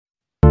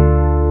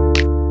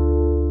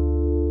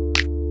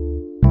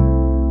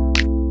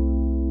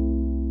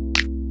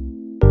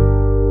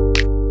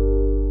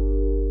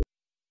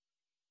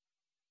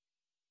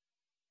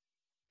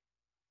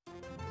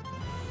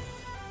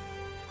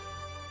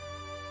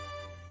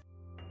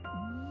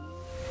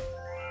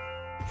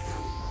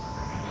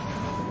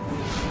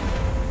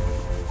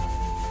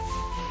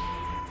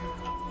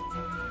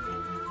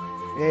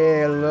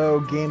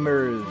Hello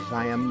gamers,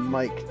 I am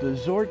Mike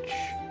TheZorch,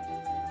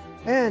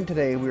 and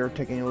today we are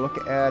taking a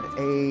look at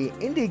a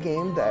indie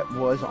game that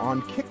was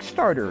on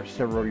Kickstarter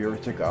several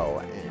years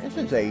ago. And this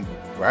is a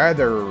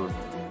rather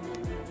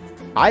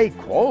high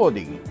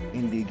quality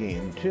indie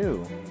game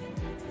too.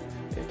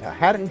 It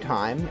had in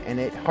time, and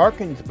it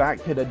harkens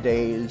back to the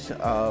days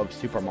of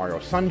Super Mario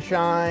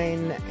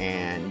Sunshine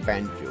and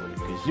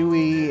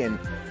Banjo-Kazooie, and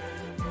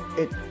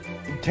it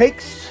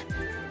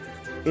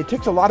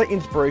takes a lot of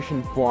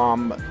inspiration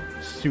from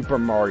Super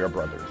Mario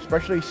Brothers,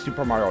 especially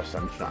Super Mario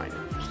Sunshine.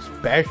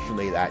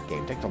 Especially that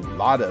game takes a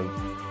lot of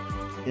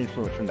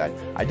influence from that.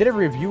 I did a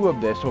review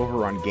of this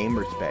over on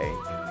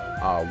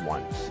Gamersbay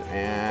once,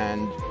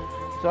 and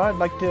so I'd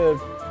like to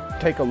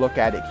take a look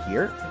at it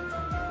here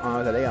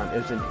today.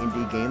 It's an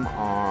indie game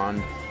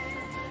on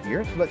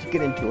here, so let's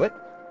get into it.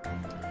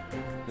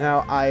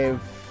 Now,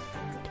 I've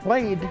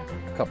played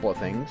a couple of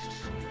things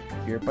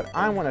here, but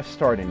I want to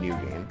start a new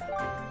game.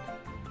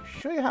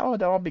 Show you how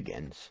it all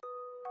begins.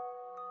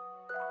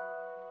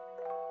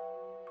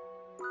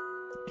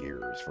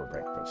 Gears for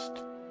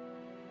breakfast.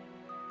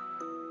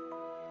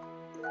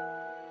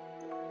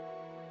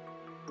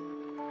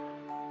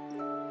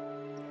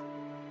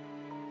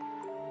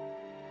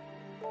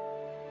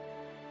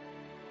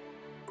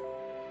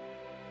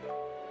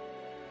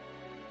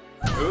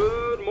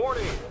 Good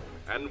morning,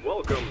 and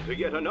welcome to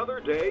yet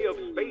another day of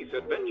space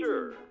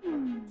adventure.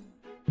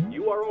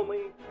 You are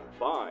only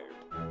 5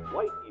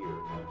 light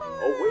years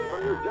away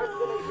from your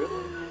destination,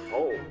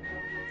 home.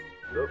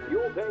 The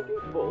fuel tank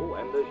is full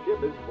and the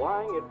ship is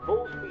flying at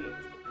full speed.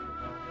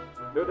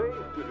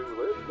 Today's to-do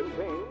list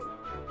contains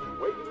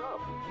waking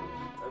up,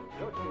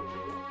 adjusting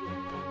the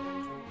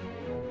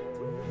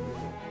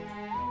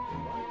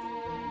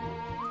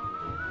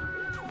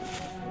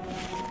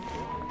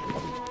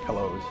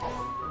Hellos.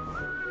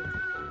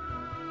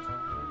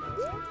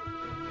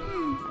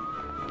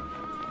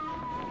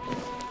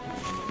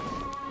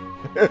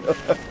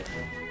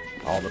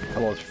 All the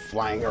pillows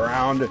flying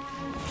around.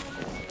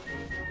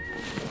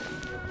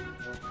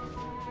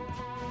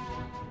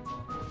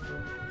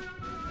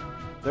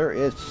 There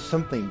is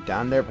something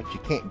down there, but you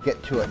can't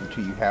get to it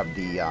until you have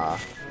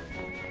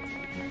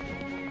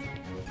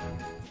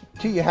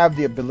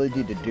the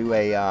ability to do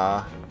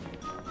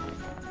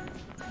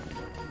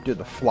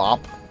the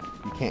flop.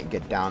 You can't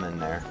get down in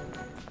there.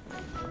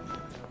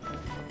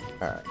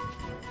 Alright.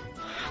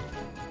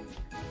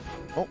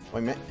 Oh, wait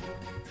a minute.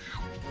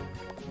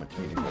 I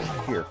need to go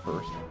here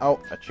first. Oh,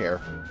 a chair.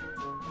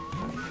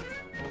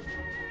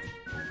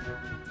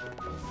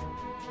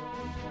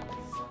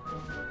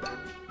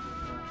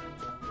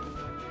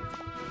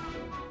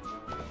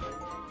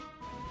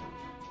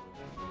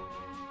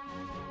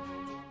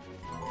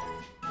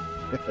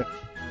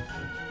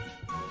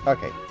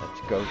 Okay,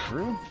 let's go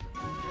through.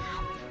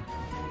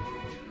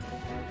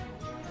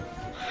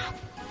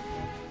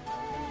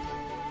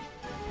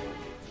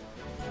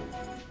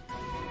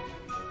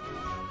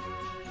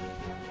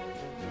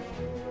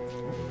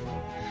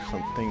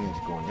 Something's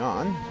going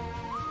on.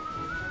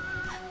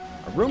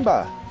 A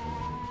Roomba!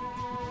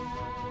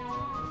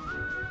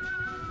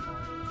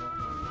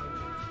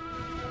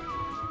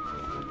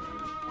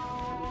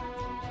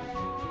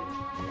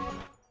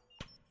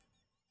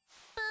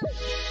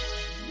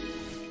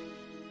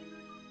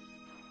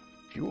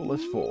 Fuel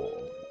is full.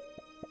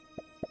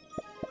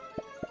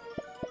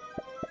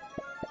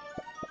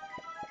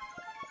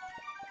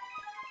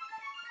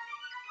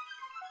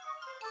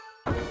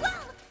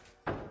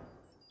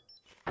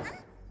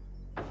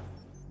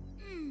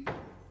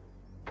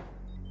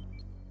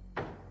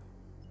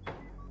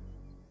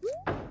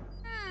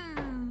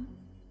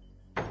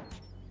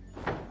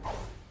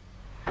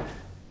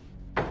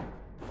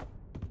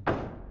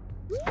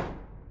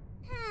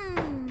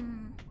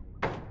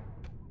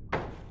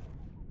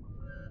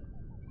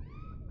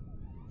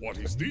 What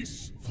is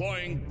this?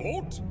 Flying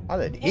boat? How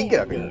did he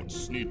get All up here?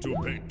 boats need to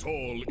pay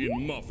toll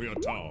in Mafia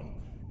Town,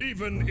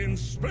 even in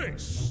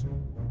space.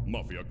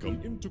 Mafia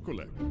come in to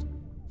collect.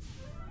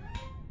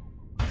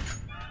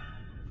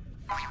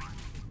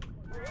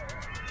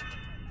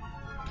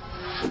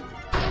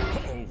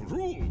 Oh,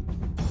 rude!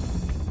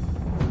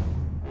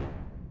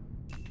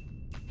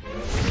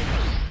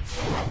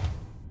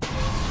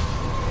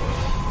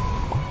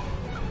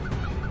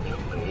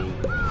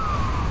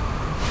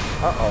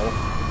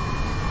 Uh-oh.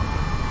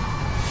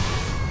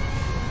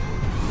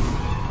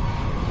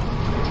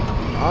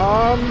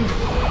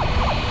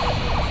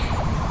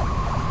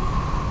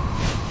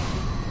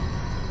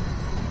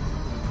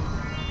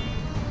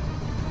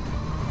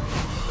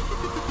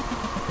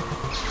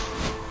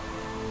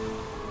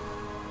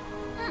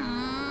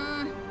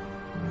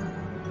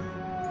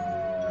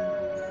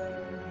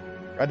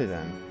 Ready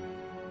then.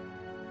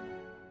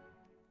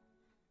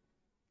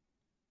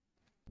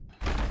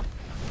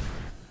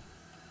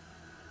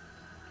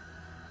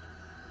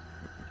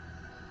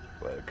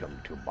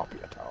 Welcome to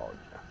Mafia Town.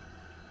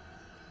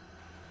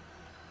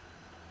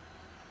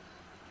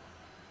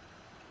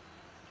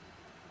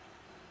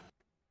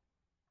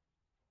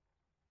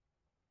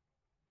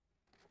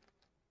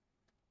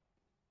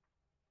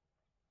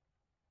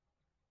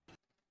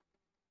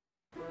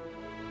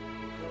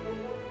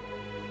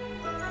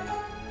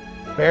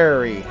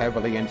 Very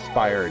heavily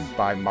inspired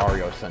by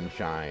Mario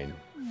Sunshine,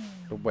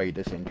 the way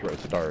this intro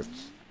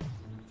starts.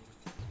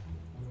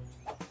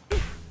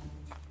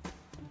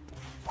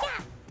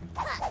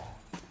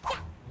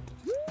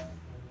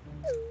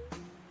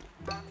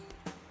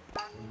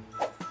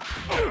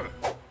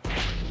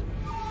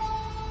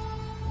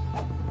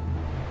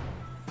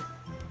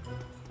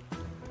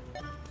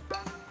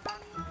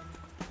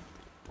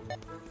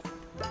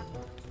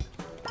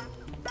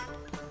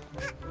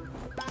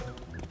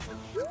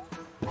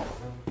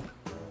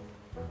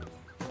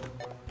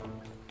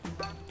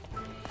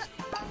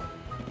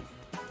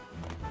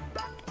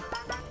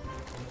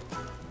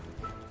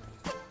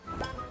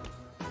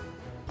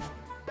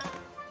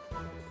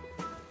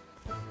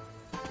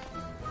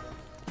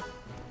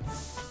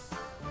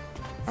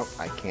 Oh,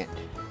 I can't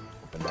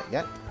open that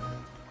yet.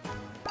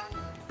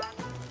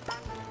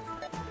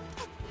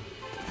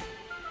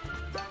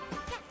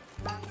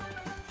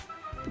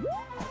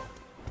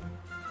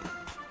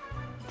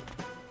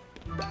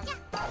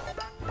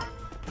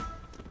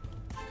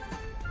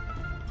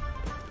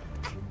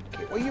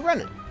 Okay, where are you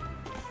running?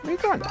 Where are you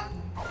going?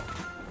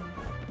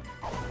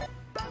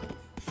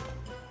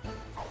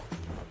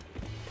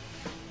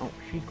 Oh,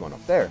 she's going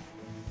up there.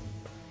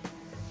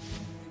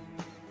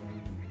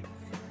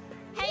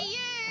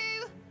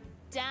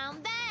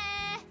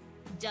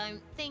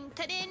 Don't think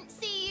I didn't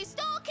see you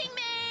stalking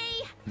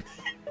me!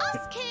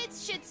 Us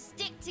kids should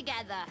stick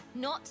together,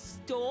 not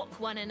stalk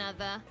one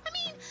another. I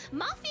mean,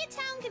 Mafia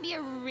Town can be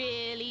a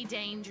really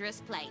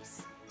dangerous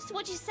place. So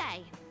what'd you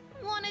say?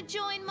 Wanna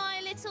join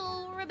my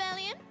little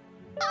rebellion?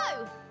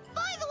 Oh,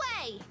 by the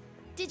way,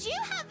 did you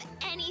have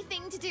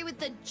anything to do with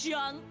the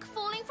junk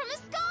falling from the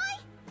sky?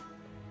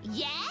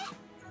 Yeah?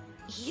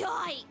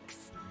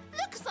 Yikes!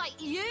 Looks like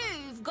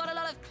you've got a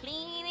lot of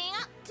cleaning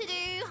up to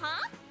do,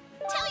 huh?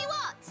 Tell you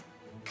what!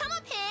 Come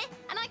up here,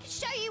 and I can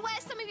show you where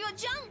some of your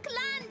junk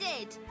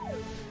landed.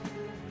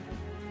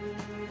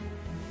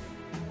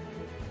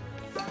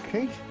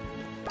 Okay.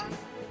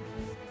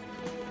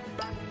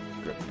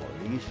 Grab more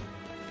of these.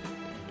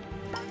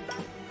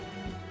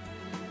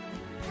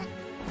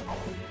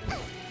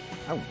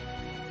 Oh.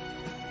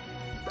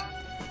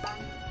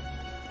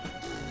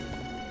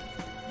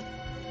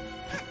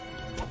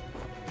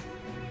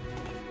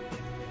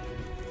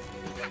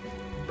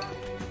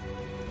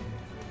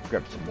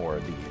 Grab some more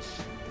of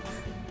these.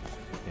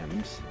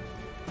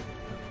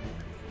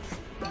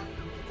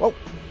 Whoa!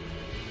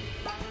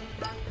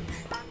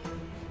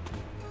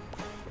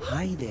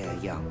 Hi there,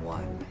 young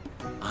one.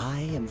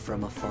 I am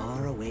from a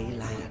faraway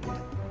land.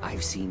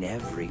 I've seen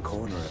every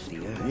corner of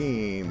the earth,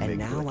 and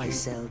now I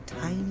sell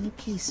tiny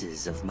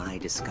pieces of my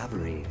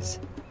discoveries.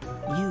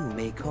 You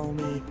may call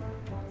me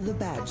the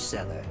badge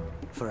seller,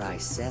 for I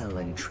sell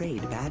and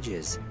trade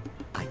badges.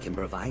 I can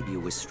provide you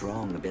with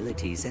strong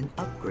abilities and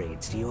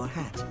upgrades to your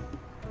hat.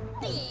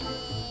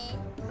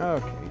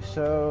 Okay,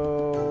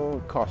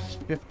 so it costs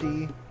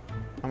 50.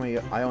 How many?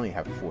 I only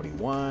have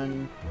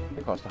 41.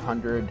 It costs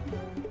 100.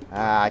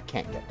 I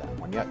can't get that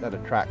one yet. That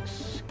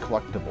attracts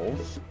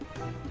collectibles.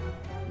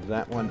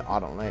 That one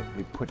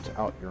automatically puts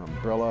out your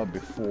umbrella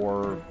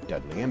before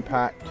deadly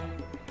impact.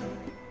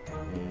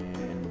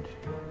 And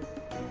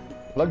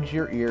plugs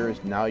your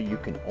ears. Now you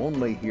can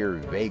only hear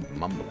vague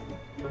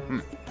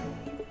mumbling.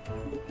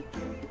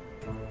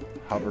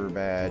 Hover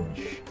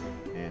badge.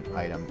 And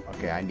item.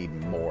 Okay, I need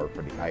more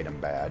for the item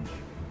badge.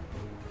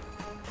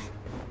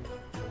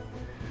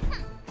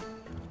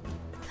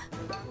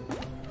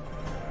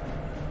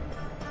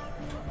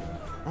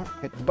 Oh,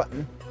 hit the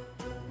button.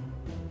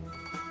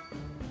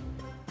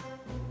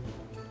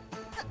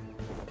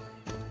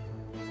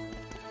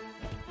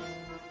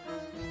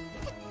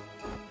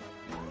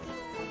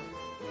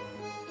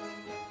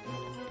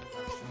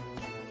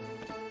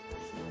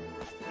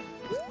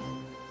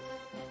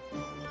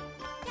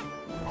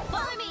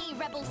 Follow me,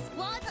 Rebel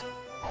Squad!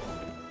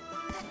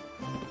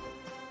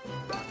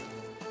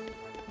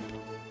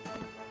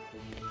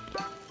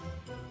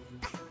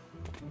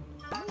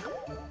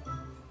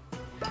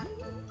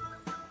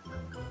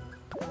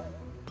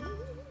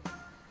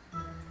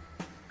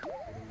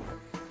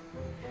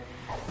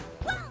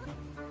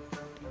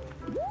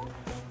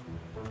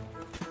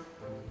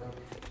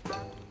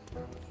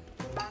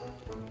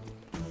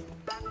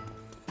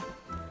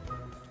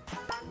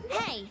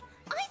 Hey,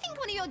 I think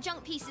one of your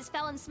junk pieces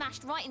fell and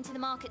smashed right into the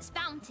market's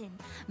fountain.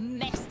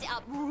 Messed it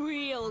up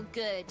real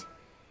good.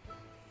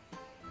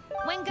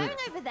 When going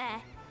over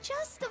there,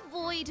 just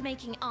avoid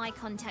making eye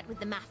contact with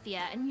the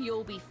Mafia and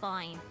you'll be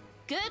fine.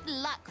 Good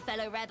luck,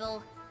 fellow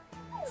rebel.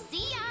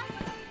 See ya!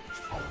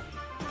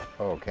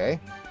 Okay.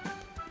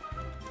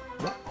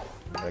 Oh,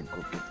 gotta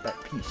go get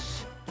that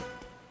piece.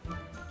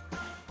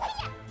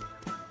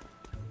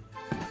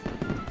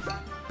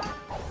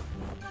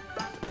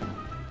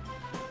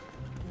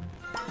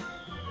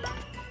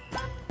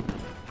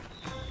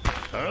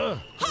 Huh?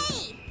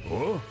 Hey!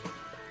 Oh?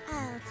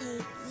 I'll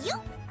take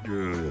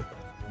you.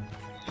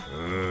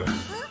 Oh.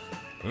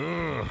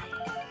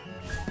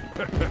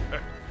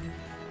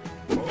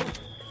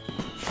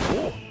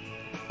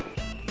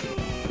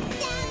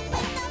 Down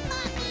with the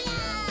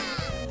Mafia!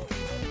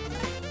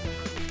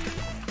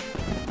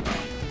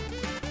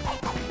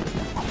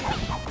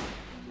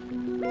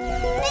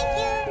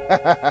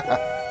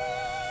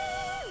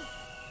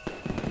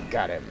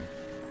 Got him.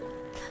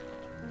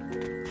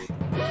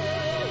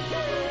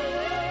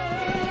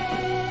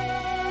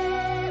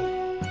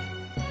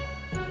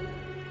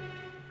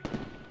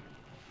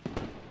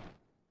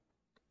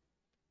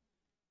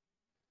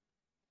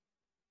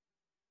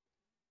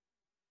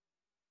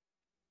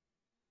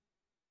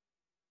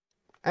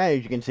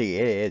 As you can see,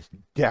 it is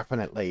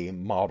definitely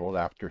modeled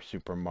after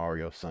Super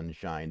Mario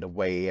Sunshine. The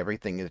way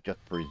everything is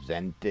just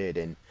presented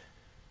and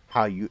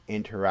how you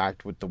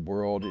interact with the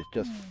world is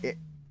just...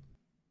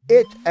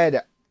 It's an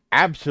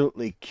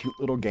absolutely cute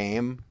little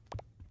game.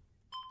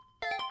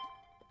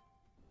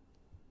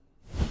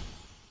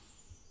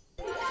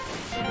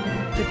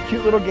 It's a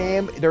cute little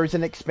game. There's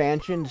an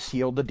expansion,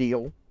 Seal the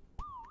Deal,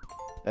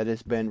 that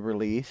has been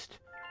released.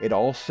 It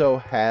also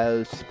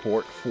has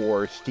support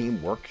for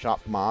Steam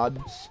Workshop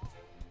mods.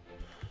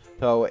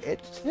 So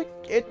it's an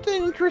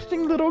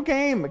interesting little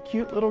game, a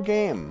cute little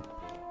game.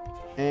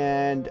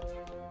 And,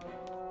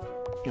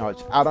 you know,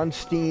 it's out on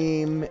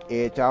Steam,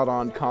 it's out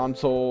on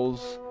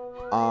consoles.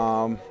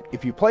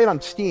 If you play it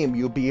on Steam,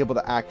 you'll be able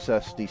to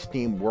access the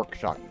Steam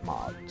Workshop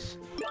mods,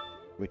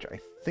 which I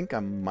think I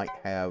might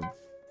have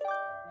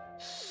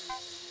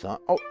some...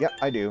 Oh, yeah,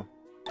 I do.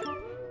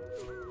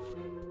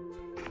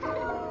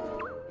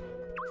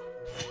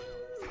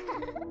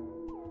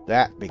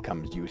 That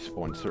becomes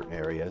useful in certain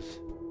areas.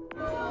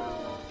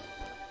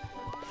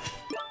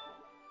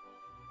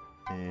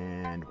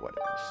 And what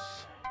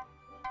else?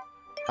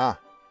 Ah,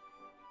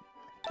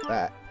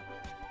 that.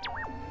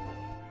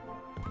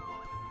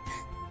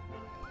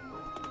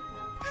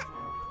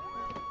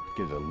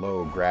 Gives a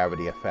low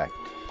gravity effect.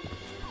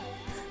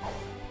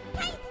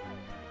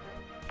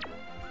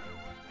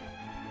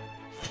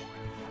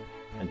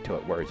 Until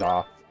it wears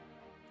off.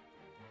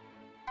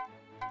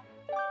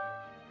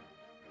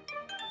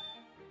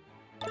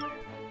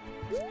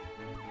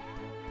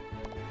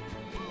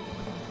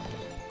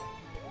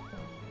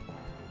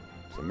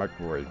 The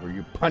microwave where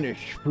you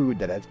punish food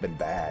that has been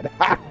bad.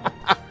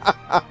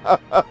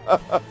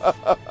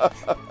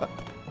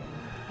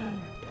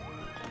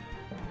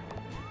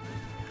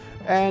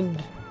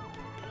 And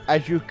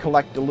as you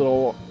collect the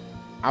little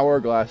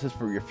hourglasses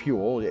for your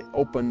fuel, it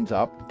opens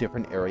up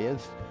different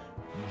areas,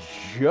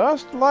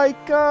 just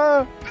like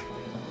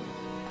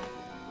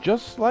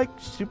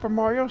Super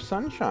Mario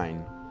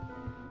Sunshine.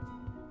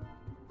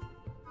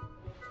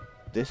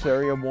 This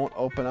area won't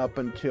open up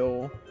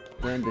until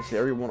then. This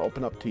area won't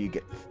open up till you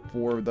get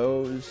 4 of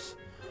those.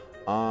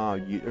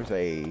 There's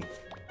a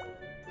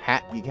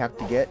hat you have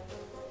to get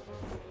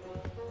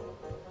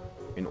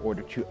in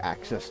order to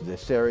access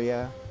this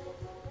area.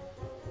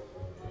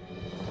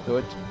 So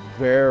it's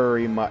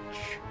very much...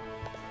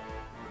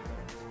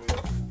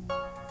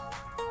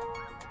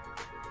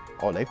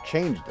 Oh, they've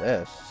changed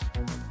this.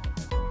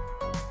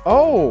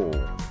 Oh!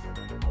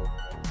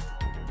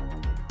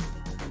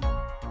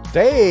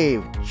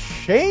 They've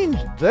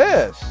changed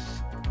this!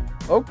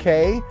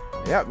 Okay.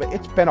 Yeah, but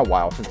it's been a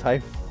while since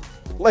I've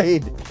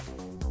played.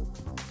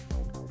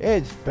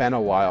 It's been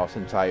a while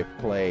since I've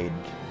played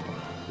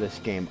this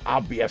game,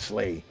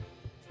 obviously.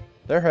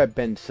 There have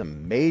been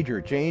some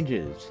major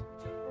changes.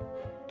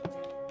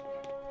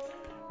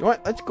 You know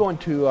what? Let's go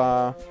into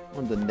one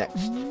of the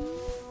next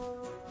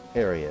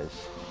areas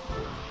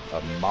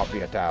of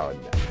Mafia Town.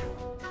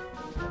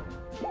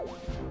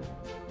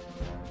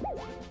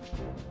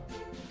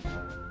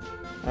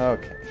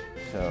 Okay,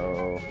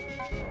 so...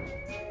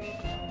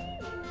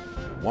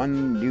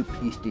 one new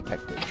piece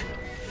detected.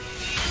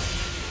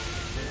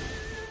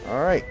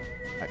 Alright,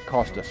 that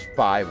cost us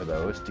 5 of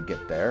those to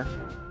get there.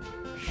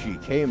 She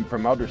came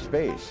from outer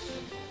space.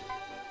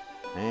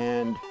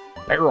 And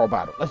barrel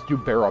battle. Let's do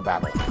barrel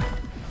battle.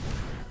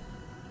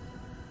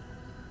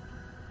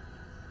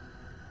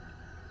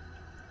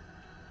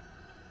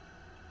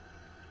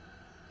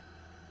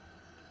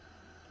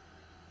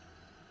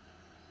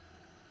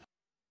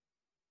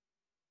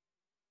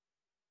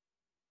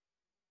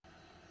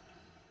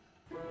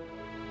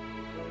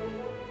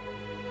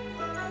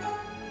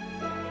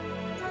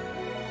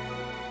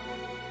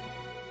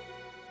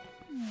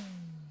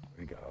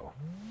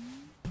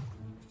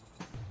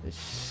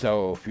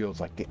 So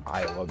feels like the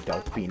Isle of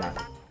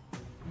Delphina.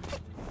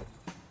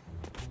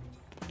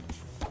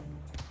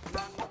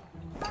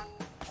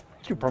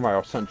 Super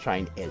Mario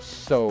Sunshine is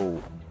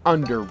so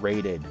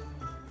underrated.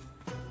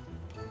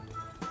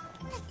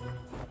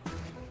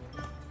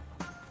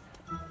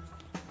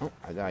 Oh,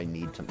 I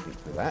need something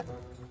for that.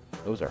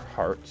 Those are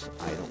hearts.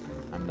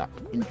 I'm not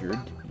injured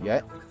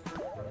yet.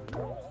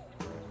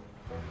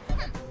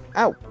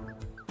 Ow!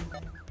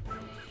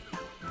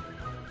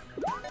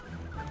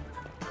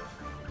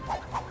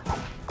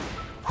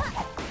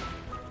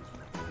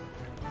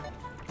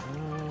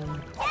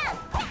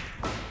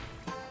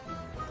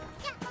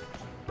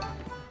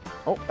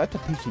 Oh, that's a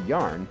piece of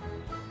yarn.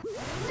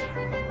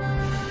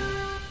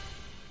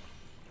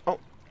 Oh,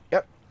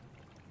 yep.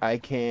 I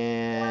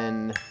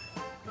can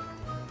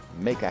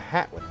make a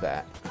hat with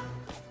that.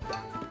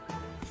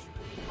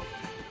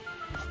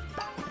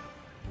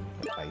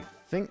 I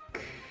think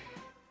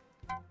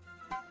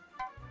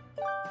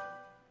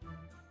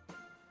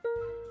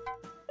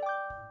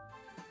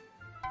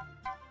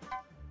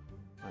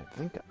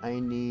think I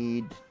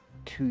need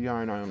 2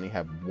 yarn. I only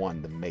have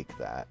 1 to make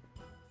that.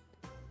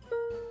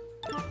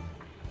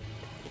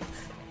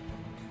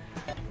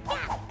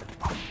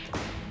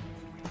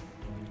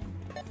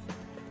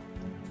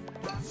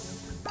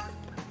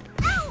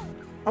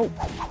 Oh,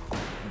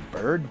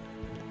 bird.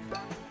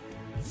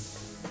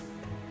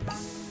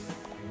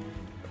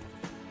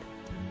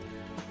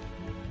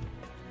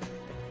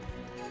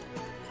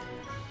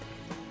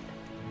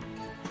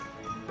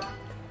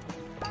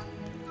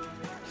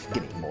 Just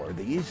getting more of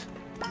these.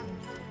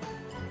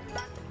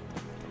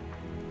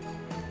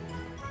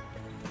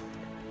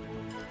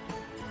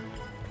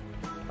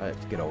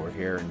 Let's get over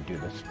here and do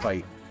this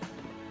fight.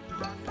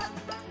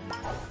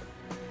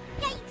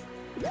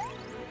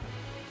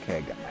 Okay,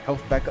 I got my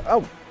health back up.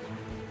 Oh!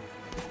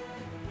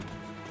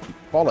 Keep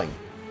falling.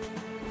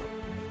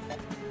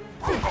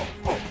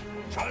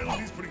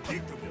 Child is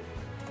predictable.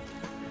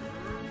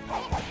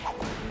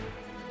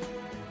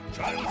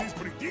 Child is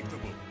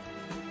predictable.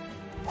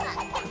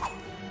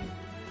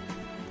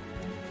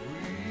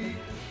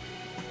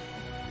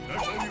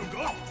 That's all you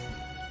got?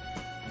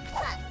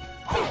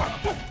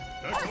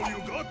 That's all you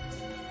got?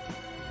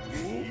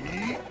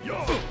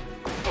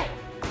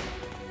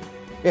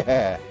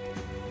 Yeah.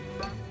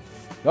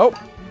 Nope.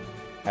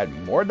 Had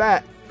more of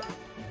that.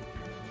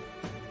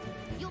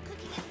 You're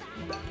cooking it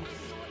back.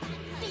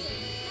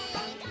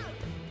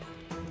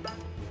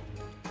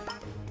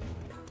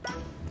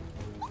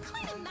 What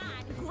kind of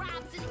man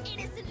grabs an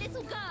innocent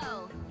little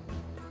girl?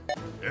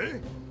 Eh?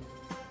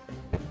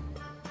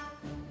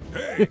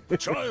 Hey,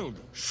 child,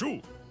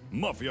 shoo!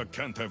 Mafia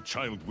can't have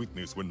child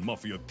witness when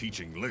Mafia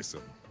teaching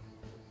lesson.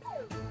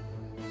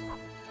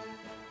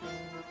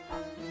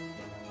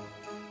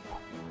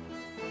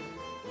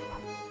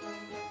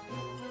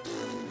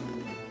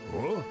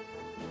 Oh,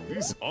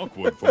 this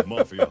awkward for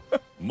Mafia.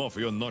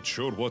 Mafia not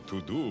sure what to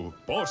do.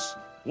 Boss,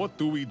 what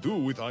do we do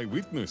with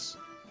eyewitness?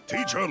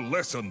 Teach her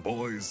lesson,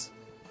 boys.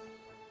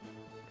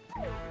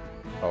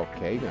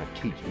 Okay, you're gonna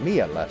teach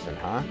me a lesson,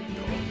 huh?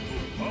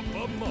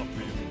 Papa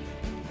Mafia.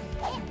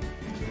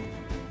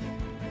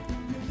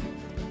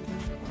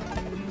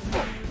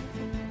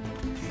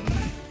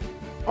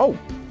 Oh!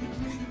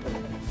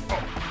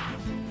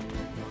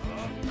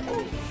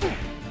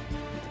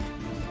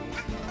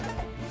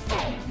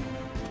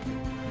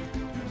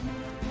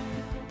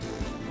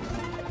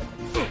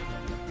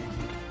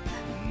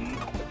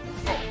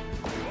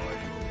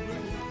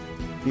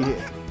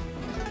 Yeah.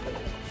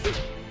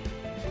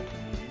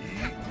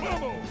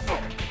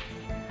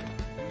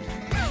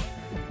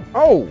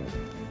 Oh!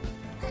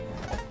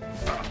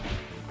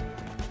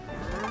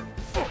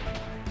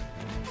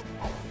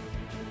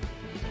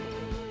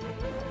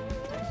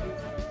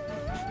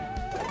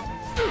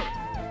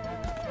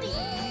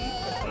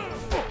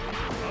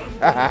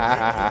 Ha ha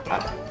ha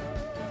ha.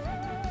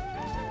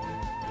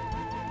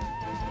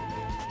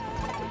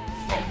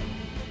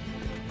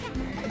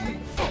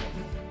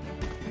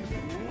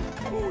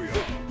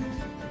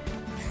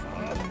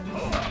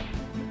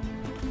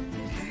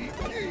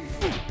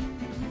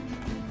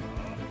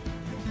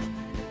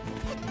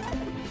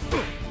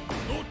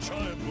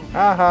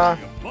 Haha.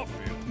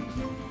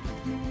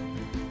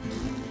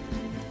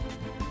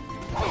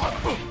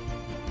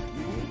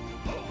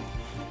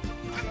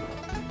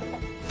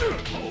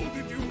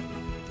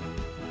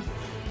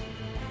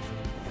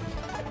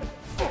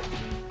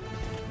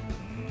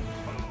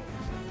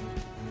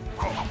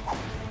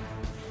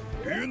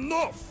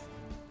 Enough!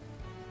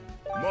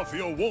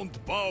 Mafia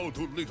won't bow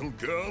to little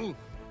girl.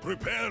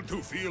 Prepare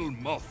to feel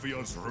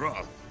Mafia's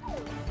wrath.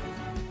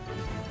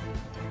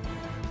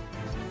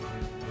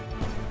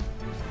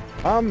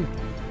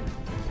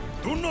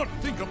 Do not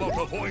think about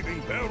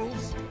avoiding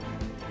barrels.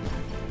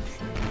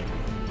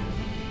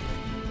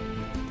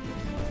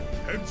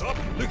 Heads up,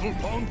 little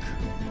punk.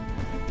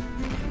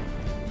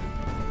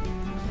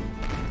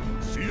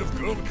 See if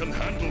girl can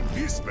handle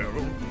this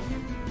barrel.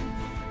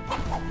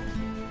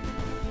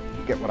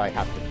 Get what I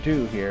have to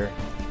do here.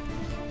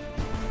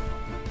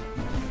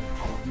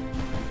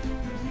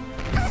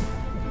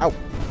 Ow.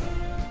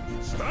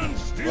 Stand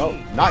still. Well,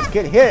 not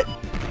get hit.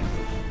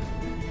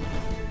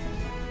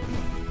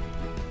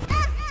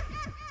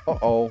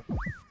 Uh-oh.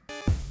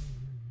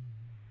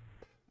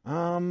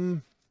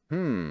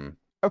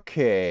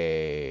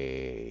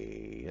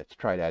 Okay. Let's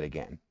try that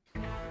again.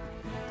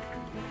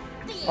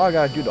 Oh, I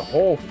gotta do the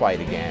whole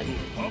fight again.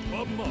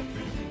 Papa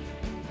Mafia.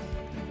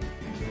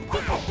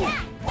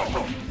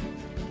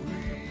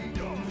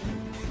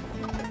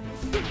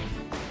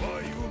 Why,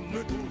 you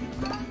little...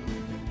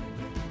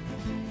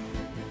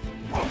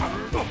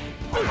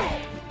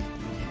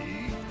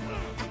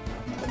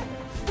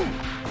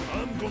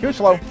 Too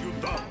slow. Take you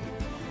down.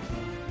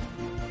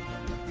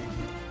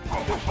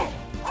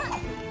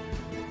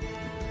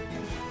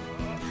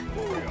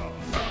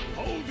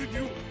 How did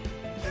you...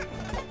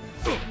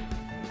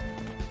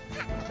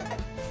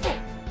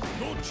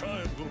 No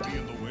child will be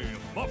in the way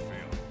of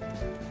Mafia.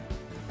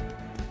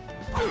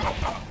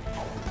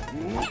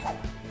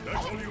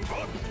 That's all you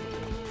got?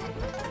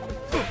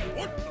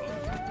 What the...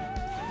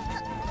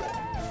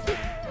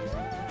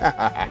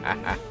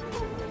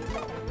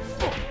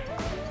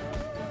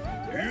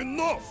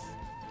 Enough!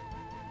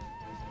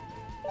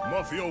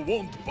 Mafia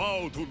won't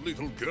bow to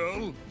little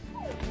girl.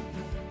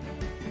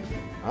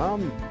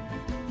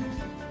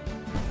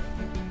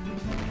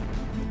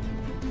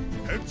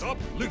 Heads up,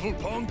 little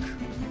punk.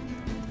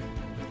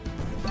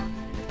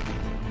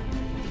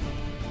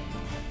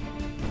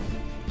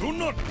 Do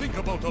not think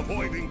about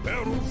avoiding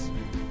barrels.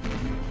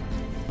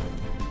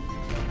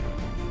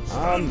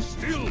 Stand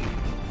still.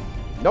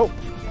 Nope.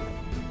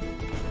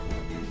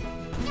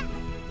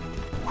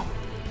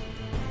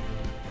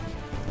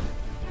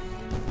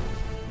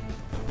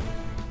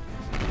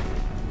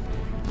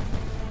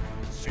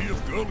 See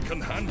if girl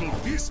can handle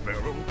this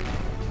barrel.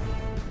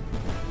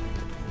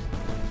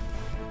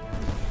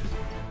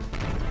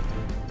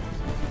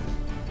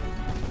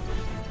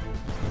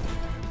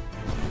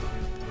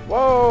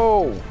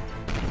 Whoa!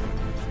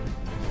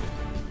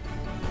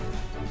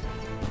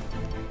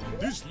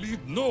 This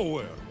lead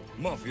nowhere.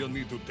 Mafia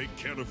need to take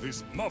care of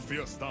this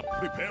mafia stuff.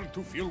 Prepare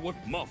to feel what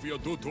mafia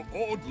do to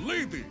old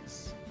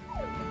ladies.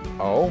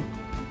 Oh?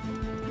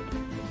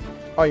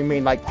 Oh, you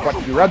mean like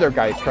what your other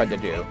guys tried to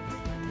do?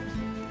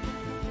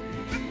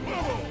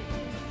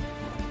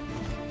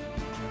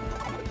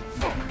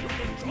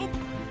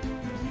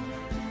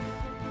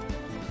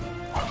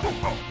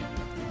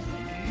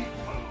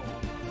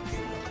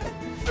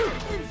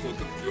 I'm so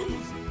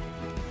confused.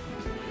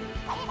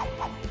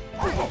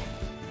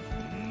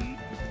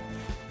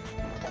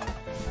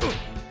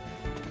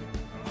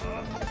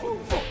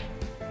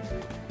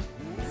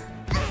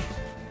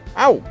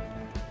 Ow!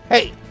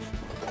 Hey!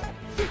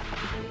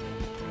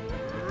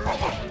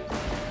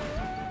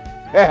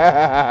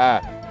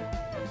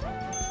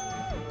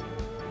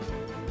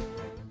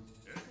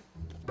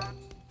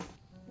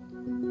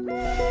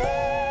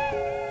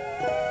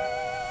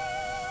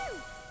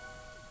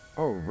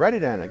 Alrighty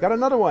then, I got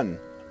another one.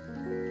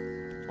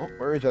 Oh,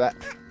 where is it at?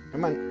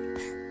 Come on.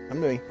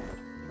 Come to me.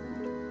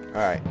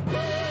 Alright.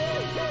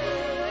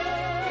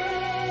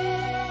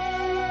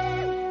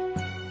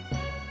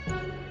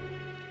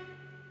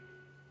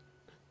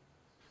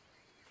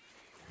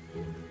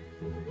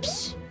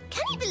 Psh,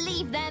 can you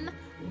believe them?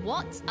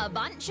 What a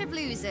bunch of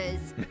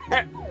losers.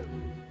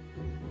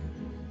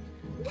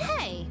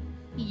 Hey,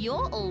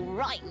 you're all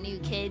right, new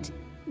kid.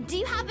 Do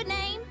you have a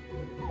name?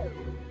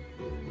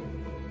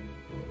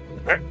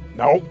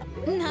 No.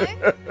 No?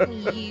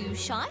 You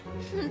shy?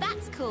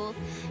 That's cool.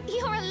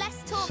 You're a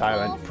less talk,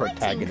 Silent more fighting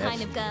protagonist.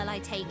 kind of girl, I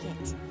take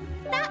it.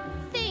 That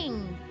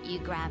thing you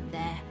grabbed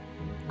there,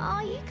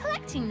 are you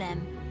collecting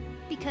them?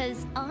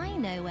 Because I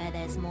know where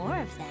there's more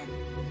of them.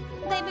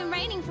 They've been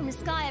raining from the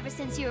sky ever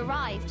since you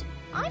arrived.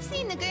 I've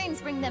seen the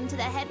goons bring them to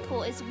their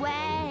headquarters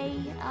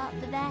way up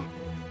there.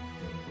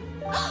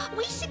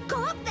 We should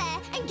go up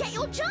there and get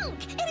your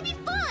junk! It'll be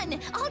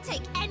fun! I'll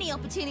take any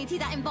opportunity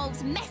that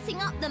involves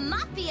messing up the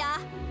mafia!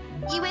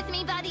 You with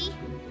me, buddy?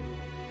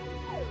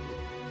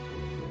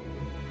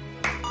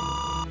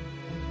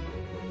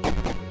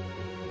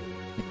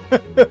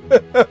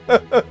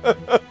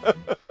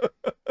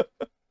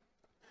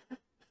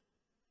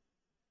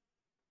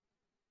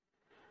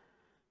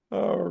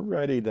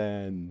 Alrighty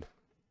then.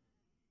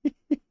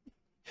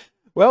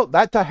 Well,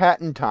 that's a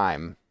hat in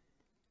time.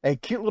 A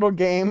cute little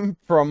game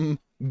from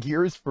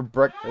Gears for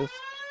Breakfast.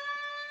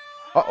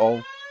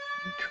 Uh-oh.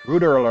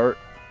 Intruder alert.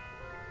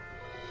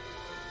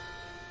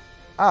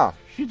 Ah,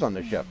 she's on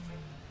the ship.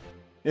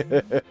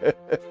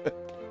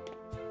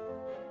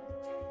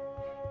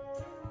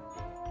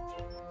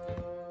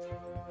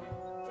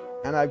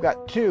 And I've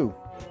got two.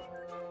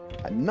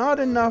 Not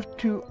enough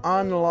to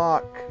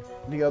unlock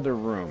the other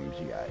rooms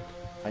yet.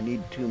 I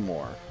need two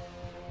more.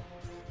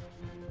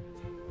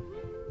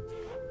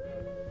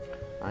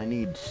 I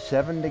need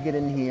 7 to get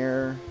in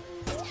here.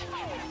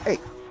 Hey!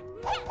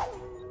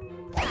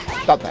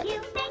 Stop that.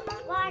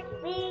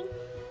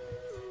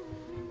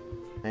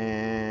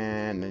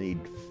 And I need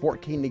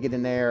 14 to get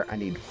in there. I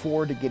need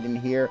 4 to get in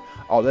here.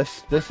 Oh,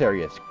 this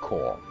area is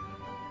cool.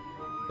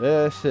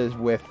 This is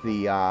with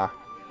the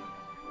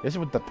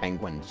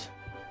penguins.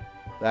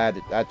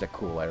 That's a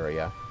cool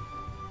area.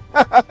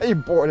 He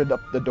boarded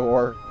up the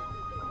door.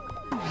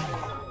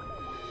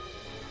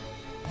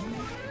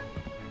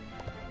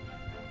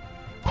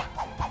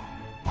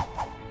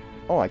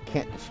 Oh, I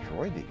can't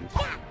destroy these.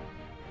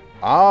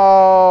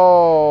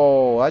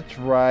 Oh, that's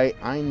right.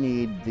 I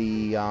need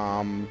the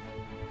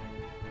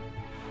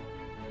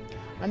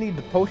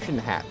potion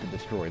hat to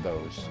destroy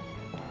those.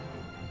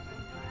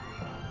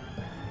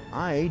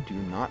 I do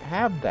not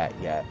have that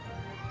yet.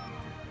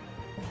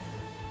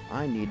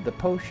 I need the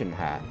potion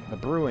hat, the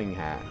brewing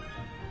hat.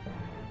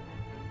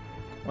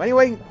 Well,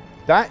 anyway,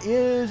 that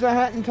is a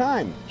hat in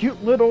time.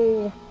 Cute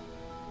little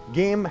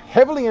game,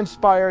 heavily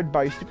inspired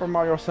by Super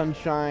Mario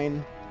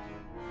Sunshine.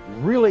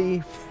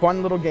 Really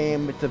fun little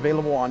game. It's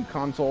available on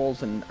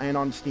consoles and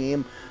on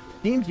Steam.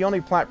 Steam's the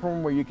only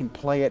platform where you can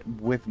play it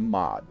with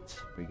mods.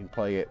 You can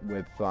play it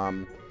with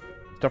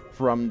stuff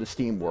from the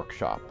Steam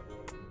Workshop.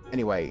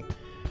 Anyway,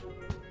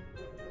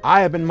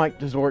 I have been Mike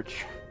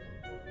TheZorch.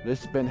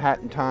 This has been Hat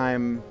in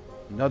Time.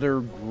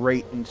 Another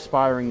great,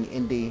 inspiring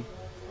indie.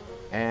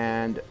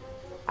 And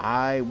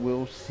I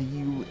will see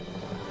you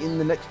in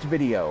the next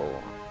video.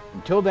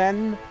 Until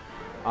then,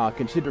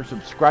 consider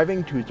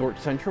subscribing to Zorch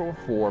Central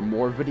for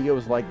more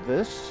videos like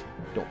this.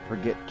 Don't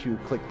forget to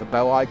click the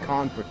bell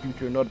icon for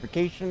future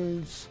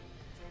notifications.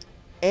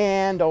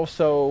 And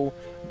also,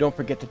 don't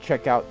forget to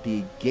check out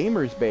the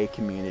Gamers Bay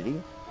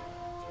community,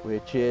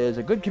 which is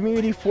a good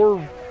community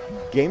for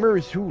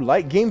gamers who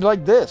like games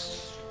like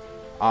this.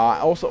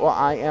 Also,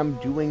 I am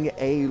doing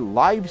a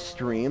live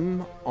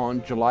stream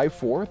on July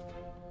 4th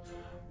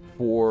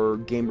for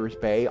Gamers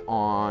Bay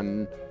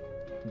on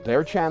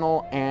their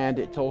channel, and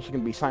it's also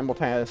going to be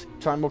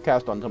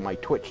simulcast onto my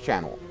Twitch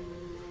channel.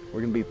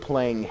 We're going to be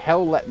playing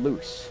Hell Let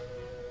Loose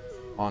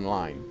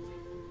online.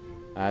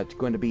 It's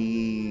going to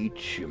be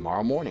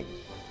tomorrow morning.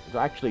 It's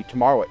actually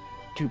tomorrow at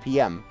 2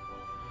 p.m.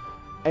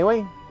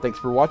 Anyway, thanks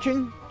for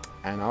watching,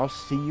 and I'll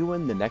see you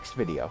in the next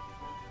video.